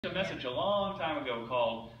A message a long time ago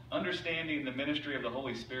called Understanding the Ministry of the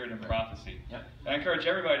Holy Spirit in Prophecy. Yep. And I encourage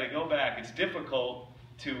everybody to go back. It's difficult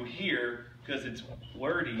to hear because it's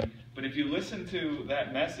wordy, but if you listen to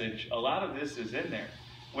that message, a lot of this is in there.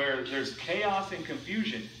 Where there's chaos and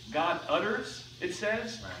confusion, God utters, it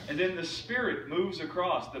says, and then the Spirit moves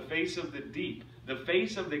across the face of the deep, the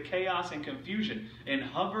face of the chaos and confusion, and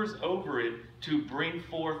hovers over it to bring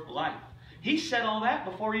forth life. He said all that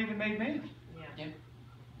before he even made man. Yeah.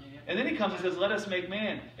 And then he comes and says, let us make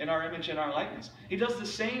man in our image and our likeness. He does the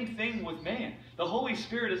same thing with man. The Holy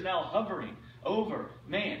Spirit is now hovering over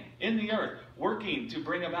man in the earth, working to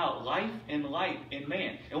bring about life and light in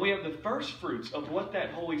man. And we have the first fruits of what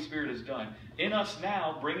that Holy Spirit has done in us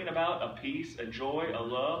now, bringing about a peace, a joy, a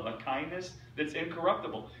love, a kindness that's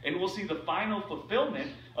incorruptible. And we'll see the final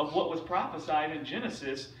fulfillment of what was prophesied in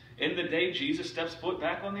Genesis in the day Jesus steps foot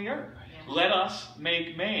back on the earth. Yeah. Let us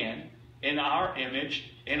make man in our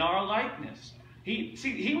image, in our likeness.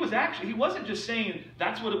 He wasn't just saying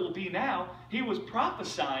that's what it will be now. He was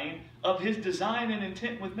prophesying of his design and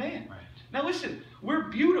intent with man. Right. Now listen, we're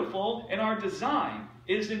beautiful and our design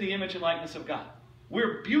is in the image and likeness of God.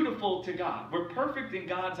 We're beautiful to God. We're perfect in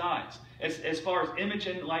God's eyes as far as image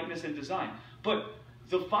and likeness and design. But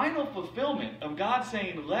the final fulfillment of God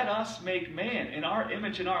saying, let us make man in our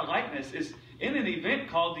image and our likeness is in an event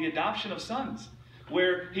called the adoption of sons,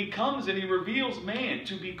 where he comes and he reveals man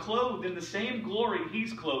to be clothed in the same glory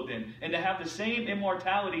he's clothed in and to have the same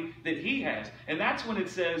immortality that he has. And that's when it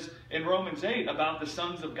says in Romans 8 about the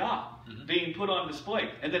sons of God being put on display.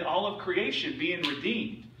 And then all of creation being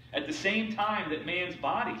redeemed at the same time that man's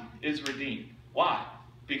body is redeemed. Why?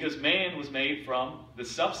 Because man was made from the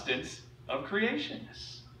substance of creation.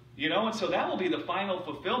 You know, and so that will be the final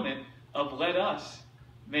fulfillment of let us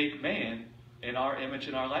make man in our image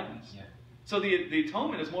and our likeness. Yeah. So the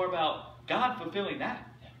atonement is more about God fulfilling that.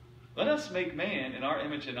 Let us make man in our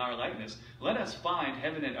image and our likeness. Let us find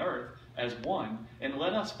heaven and earth as one, and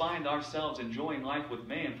let us find ourselves enjoying life with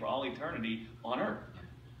man for all eternity on earth.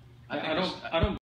 I don't